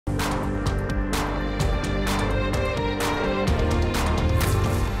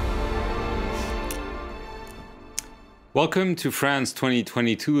Welcome to France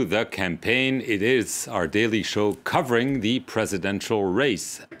 2022, The Campaign. It is our daily show covering the presidential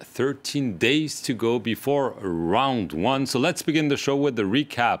race. 13 days to go before round one. So let's begin the show with the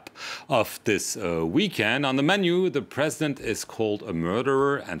recap of this weekend. On the menu, the president is called a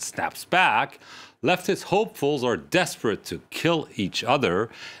murderer and snaps back. Leftist hopefuls are desperate to kill each other.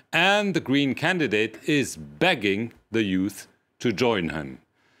 And the Green candidate is begging the youth to join him.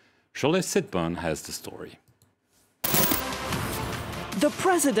 Cholet Sitbon has the story. The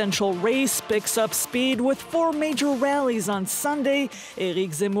presidential race picks up speed with 4 major rallies on Sunday.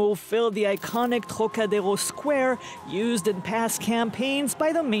 Eric Zemmour filled the iconic Trocadero Square, used in past campaigns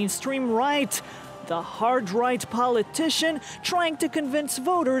by the mainstream right. The hard-right politician trying to convince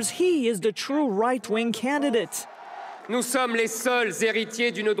voters he is the true right-wing candidate. Nous sommes les seuls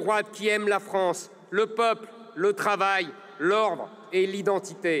héritiers d'une droite qui aime la France, le peuple, le travail, l'ordre et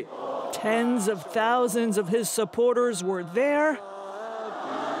l'identité. Tens of thousands of his supporters were there.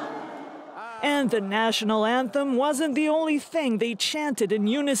 And the national anthem wasn't the only thing they chanted in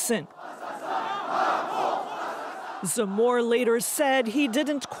unison. Zemmour later said he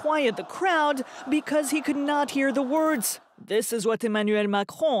didn't quiet the crowd because he could not hear the words. This is what Emmanuel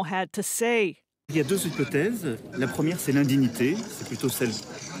Macron had to say. Il y a deux hypothèses. La première, c'est l'indignité. C'est plutôt celle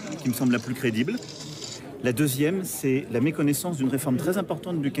qui me semble la plus crédible. La deuxième, c'est la méconnaissance d'une réforme très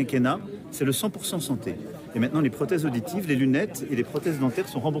importante du quinquennat, c'est le 100% santé. Et maintenant, les prothèses auditives, les lunettes et les prothèses dentaires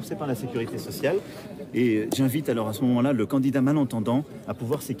sont remboursées par la sécurité sociale. Et j'invite alors à ce moment-là le candidat malentendant à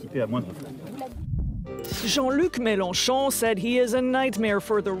pouvoir s'équiper à moindre frais. Jean-Luc Mélenchon said he is a nightmare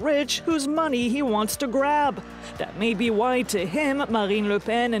for the rich whose money he wants to grab. That may be why, to him, Marine Le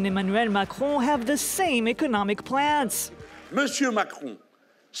Pen and Emmanuel Macron have the same economic plans. Monsieur Macron,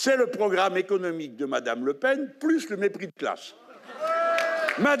 c'est le programme économique de Madame Le Pen, plus le mépris de classe.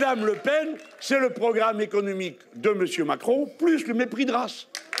 Madame Le Pen, c'est le programme économique de Monsieur Macron, plus le mépris de race.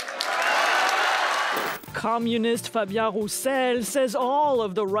 Communist Fabien Roussel says all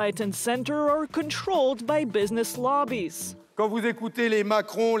of the right and center are controlled by business lobbies. Quand vous écoutez les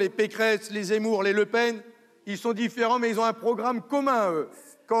Macron, les Pécresse, les Zemmour, les Le Pen, ils sont différents, mais ils ont un programme commun, eux.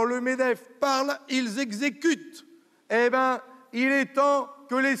 Quand le MEDEF parle, ils exécutent. Eh bien, il est temps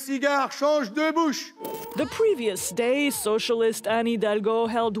que les cigares changent de bouche. The previous day, socialist Anne Hidalgo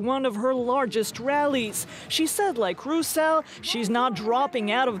held one of her largest rallies. She said, like Roussel, she's not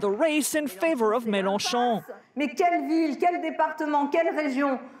dropping out of the race in favor of Mélenchon. Mais quelle ville, quel département, quelle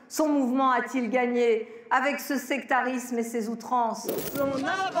région son mouvement a-t-il gagné avec ce sectarisme et ces outrances?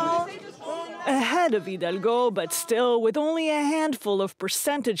 Ahead of Hidalgo, but still with only a handful of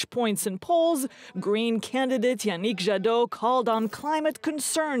percentage points in polls, Green candidate Yannick Jadot called on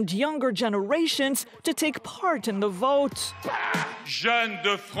climate-concerned younger generations to take part in the vote. Jeunes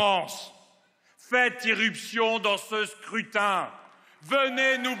de France, faites irruption dans ce scrutin.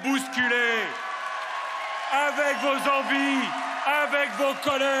 Venez nous bousculer avec vos envies, avec vos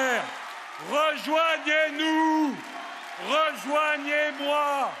colères. Rejoignez-nous,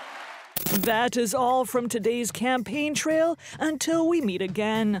 rejoignez-moi. That is all from today's campaign trail. Until we meet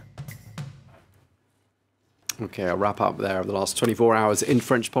again. Okay, I'll wrap up there of the last 24 hours in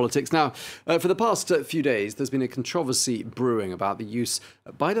French politics. Now, for the past few days, there's been a controversy brewing about the use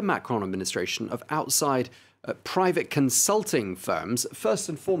by the Macron administration of outside private consulting firms. First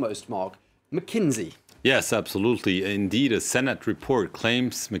and foremost, Mark, McKinsey. Yes, absolutely. Indeed, a Senate report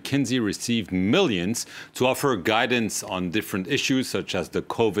claims McKinsey received millions to offer guidance on different issues such as the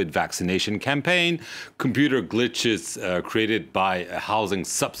COVID vaccination campaign, computer glitches created by a housing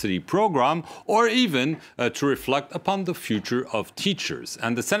subsidy program, or even to reflect upon the future of teachers.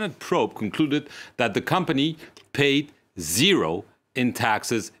 And the Senate probe concluded that the company paid zero in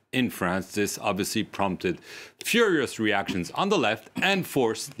taxes in France. This obviously prompted furious reactions on the left and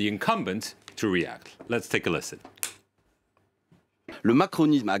forced the incumbent to react. Let's take a listen. Le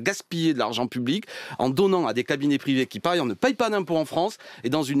macronisme a gaspillé de l'argent public en donnant à des cabinets privés qui, par ailleurs, ne payent pas d'impôts en France et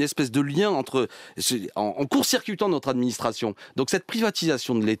dans une espèce de lien en court-circuitant notre administration. Donc cette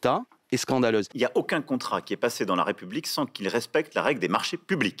privatisation de l'État est scandaleuse. Il n'y a aucun contrat qui est passé dans la République sans qu'il respecte la règle des marchés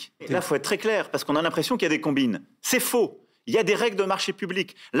publics. Et là, il faut être très clair, parce qu'on a l'impression qu'il y a des combines. C'est faux. Il y a des règles de marché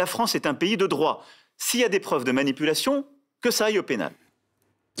public. La France est un pays de droit. S'il y a des preuves de manipulation, que ça aille au pénal.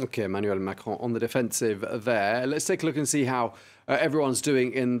 Okay, Emmanuel Macron on the defensive there. Let's take a look and see how everyone's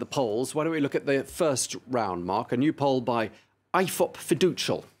doing in the polls. Why don't we look at the first round, Mark? A new poll by IFOP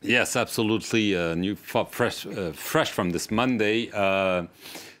Fiducial. Yes, absolutely. New fresh from this Monday.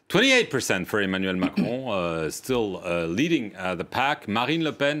 28% for Emmanuel Macron, still leading the pack. Marine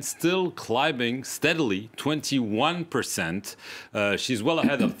Le Pen still climbing steadily, 21%. She's well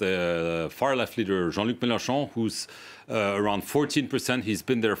ahead of the far-left leader Jean-Luc Mélenchon, who's around 14%. He's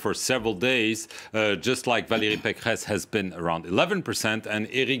been there for several days, just like Valérie Pécresse has been around 11%, and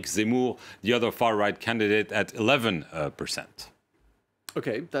Eric Zemmour, the other far-right candidate, at 11%.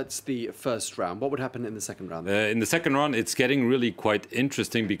 Okay, that's the first round. What would happen in the second round? In the second round, it's getting really quite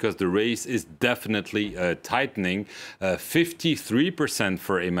interesting because the race is definitely tightening. 53%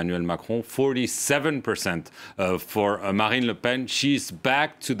 for Emmanuel Macron, 47% for Marine Le Pen. She's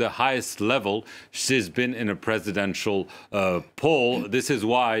back to the highest level she's been in a presidential poll. This is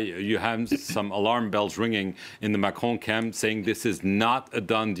why you have some alarm bells ringing in the Macron camp saying this is not a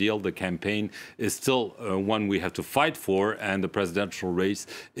done deal. The campaign is still one we have to fight for, and the presidential race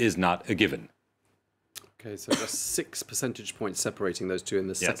is not a given. Okay, so just 6 percentage points separating those two in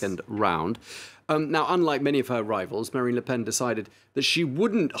the second round. Now, unlike many of her rivals, Marine Le Pen decided that she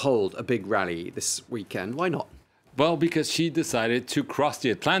wouldn't hold a big rally this weekend. Why not? Well, because she decided to cross the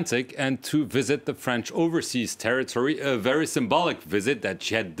Atlantic and to visit the French overseas territory, a very symbolic visit that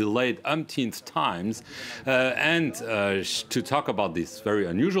she had delayed umpteenth times. To talk about this very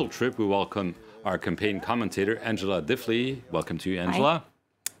unusual trip, we welcome our campaign commentator, Angela Diffley. Welcome to you, Angela. Hi.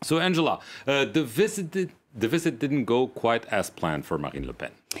 So, Angela, the visit didn't go quite as planned for Marine Le Pen.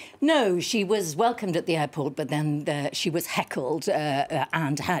 No, she was welcomed at the airport, but then she was heckled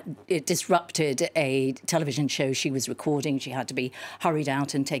and it disrupted a television show she was recording. She had to be hurried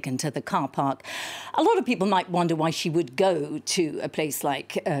out and taken to the car park. A lot of people might wonder why she would go to a place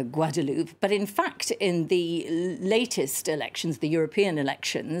like Guadeloupe. But in fact, in the latest elections, the European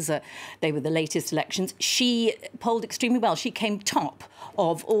elections, they were the latest elections, she polled extremely well. She came top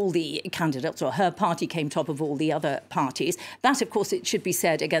of all the candidates, or her party came top of all the other parties. That, of course, it should be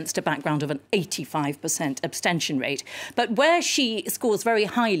said, against a background of an 85% abstention rate. But where she scores very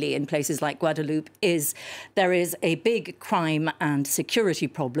highly in places like Guadeloupe is there is a big crime and security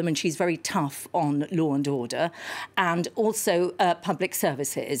problem, and she's very tough on law and order, and also public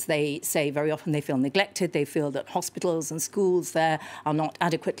services. They say very often they feel neglected. They feel that hospitals and schools there are not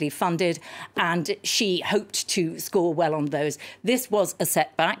adequately funded, and she hoped to score well on those. This was a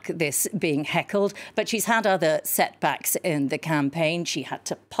setback, this being heckled, but she's had other setbacks in the campaign. She had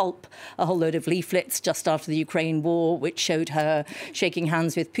to pulp a whole load of leaflets just after the Ukraine war, which showed her shaking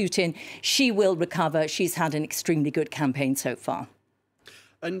hands with Putin. She will recover. She's had an extremely good campaign so far.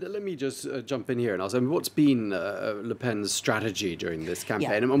 And let me just jump in here and ask, what's been Le Pen's strategy during this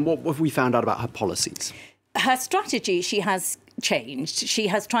campaign, and what have we found out about her policies? Her strategy, she has changed. She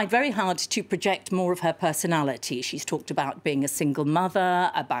has tried very hard to project more of her personality. She's talked about being a single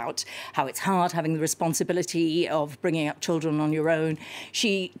mother, about how it's hard having the responsibility of bringing up children on your own.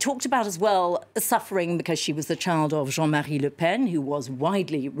 She talked about as well suffering because she was the child of Jean-Marie Le Pen, who was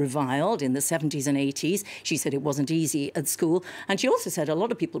widely reviled in the 70s and 80s. She said it wasn't easy at school. And she also said a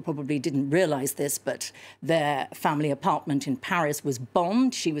lot of people probably didn't realise this, but their family apartment in Paris was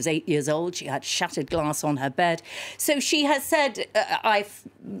bombed. She was 8 years old. She had shattered glass on her bed. So she has said, I've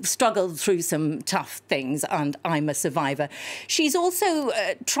struggled through some tough things and I'm a survivor. She's also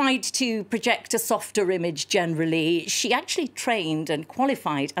tried to project a softer image generally. She actually trained and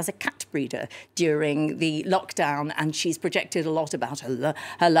qualified as a cat breeder during the lockdown, and she's projected a lot about her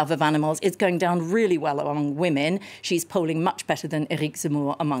love of animals. It's going down really well among women. She's polling much better than Eric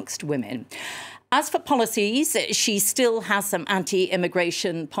Zemmour amongst women. As for policies, she still has some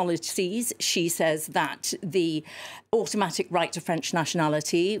anti-immigration policies. She says that the automatic right to French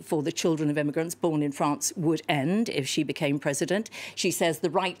nationality for the children of immigrants born in France would end if she became president. She says the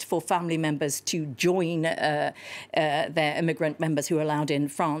right for family members to join their immigrant members who are allowed in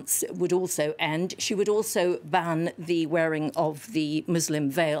France would also end. She would also ban the wearing of the Muslim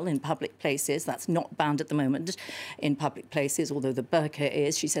veil in public places. That's not banned at the moment in public places, although the burqa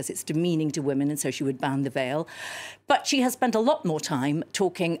is. She says it's demeaning to women, and so she would ban the veil. But she has spent a lot more time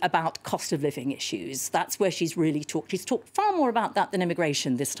talking about cost of living issues. That's where she's really talked. She's talked far more about that than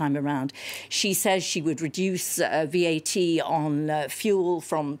immigration this time around. She says she would reduce VAT on fuel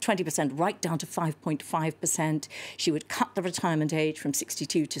from 20% right down to 5.5%. She would cut the retirement age from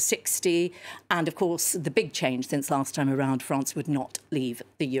 62 to 60. And, of course, the big change since last time around, France would not leave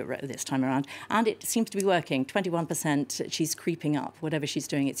the euro this time around. And it seems to be working. 21%, she's creeping up. Whatever she's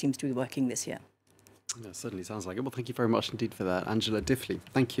doing, it seems to be working this year. That certainly sounds like it. Well, thank you very much indeed for that, Angela Diffley.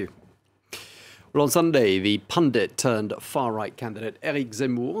 Thank you. Well, on Sunday, the pundit turned far-right candidate Eric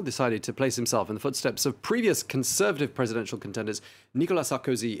Zemmour decided to place himself in the footsteps of previous Conservative presidential contenders Nicolas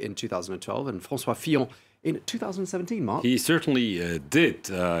Sarkozy in 2012 and François Fillon in 2017, Mark. He certainly did.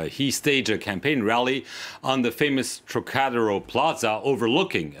 He staged a campaign rally on the famous Trocadero Plaza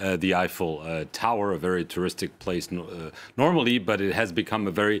overlooking the Eiffel Tower, a very touristic place normally, but it has become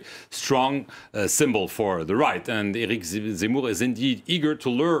a very strong symbol for the right. And Eric Zemmour is indeed eager to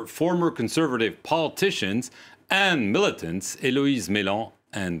lure former conservative politicians and militants. Héloïse Mélan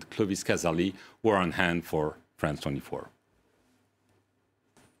and Clovis Casali were on hand for France 24.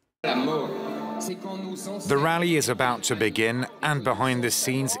 The rally is about to begin, and behind the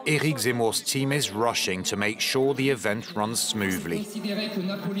scenes, Eric Zemmour's team is rushing to make sure the event runs smoothly.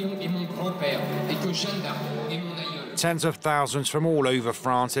 Tens of thousands from all over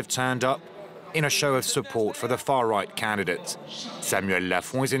France have turned up in a show of support for the far-right candidate. Samuel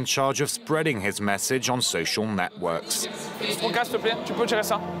Lafont is in charge of spreading his message on social networks.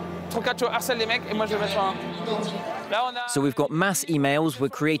 So we've got mass emails, we're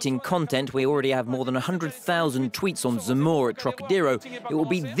creating content, we already have more than 100,000 tweets on Zemmour at Trocadero. It will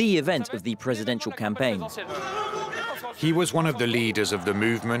be the event of the presidential campaign. He was one of the leaders of the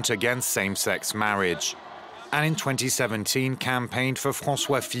movement against same-sex marriage, and in 2017 campaigned for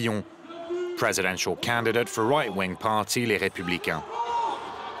François Fillon, presidential candidate for right-wing party Les Républicains.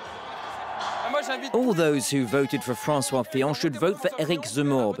 All those who voted for François Fillon should vote for Eric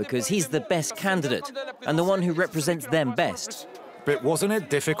Zemmour because he's the best candidate and the one who represents them best. But wasn't it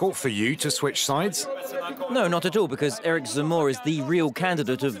difficult for you to switch sides? No, not at all, because Eric Zemmour is the real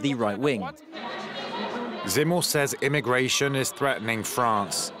candidate of the right wing. Zemmour says immigration is threatening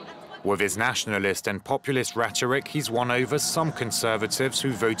France. With his nationalist and populist rhetoric, he's won over some conservatives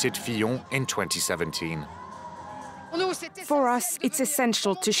who voted Fillon in 2017. For us, it's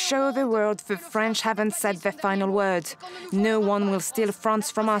essential to show the world the French haven't said their final word. No one will steal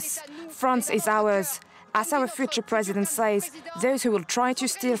France from us. France is ours. As our future president says, those who will try to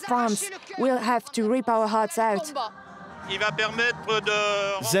steal France will have to rip our hearts out.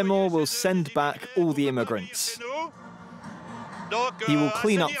 Zemmour will send back all the immigrants. He will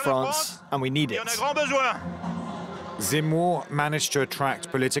clean up France, and we need it. Zemmour managed to attract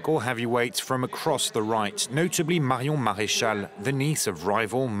political heavyweights from across the right, notably Marion Maréchal, the niece of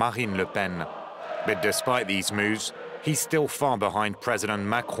rival Marine Le Pen. But despite these moves, he's still far behind President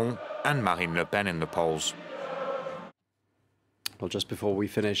Macron and Marine Le Pen in the polls. Well, just before we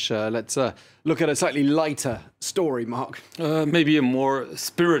finish, let's look at a slightly lighter story, Mark. Maybe a more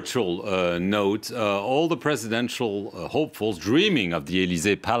spiritual note. All the presidential hopefuls dreaming of the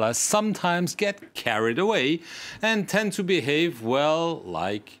Élysée Palace sometimes get carried away and tend to behave, well,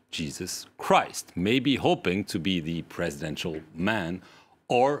 like Jesus Christ, maybe hoping to be the presidential man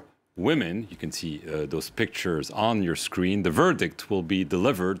or women. You can see those pictures on your screen. The verdict will be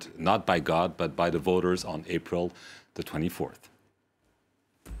delivered not by God, but by the voters on April the 24th.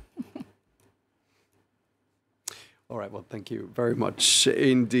 All right, well, thank you very much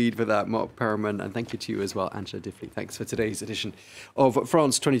indeed for that, Mark Perriman, and thank you to you as well, Angela Diffley. Thanks for today's edition of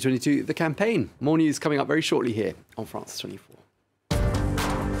France 2022, The Campaign. More news coming up very shortly here on France 24.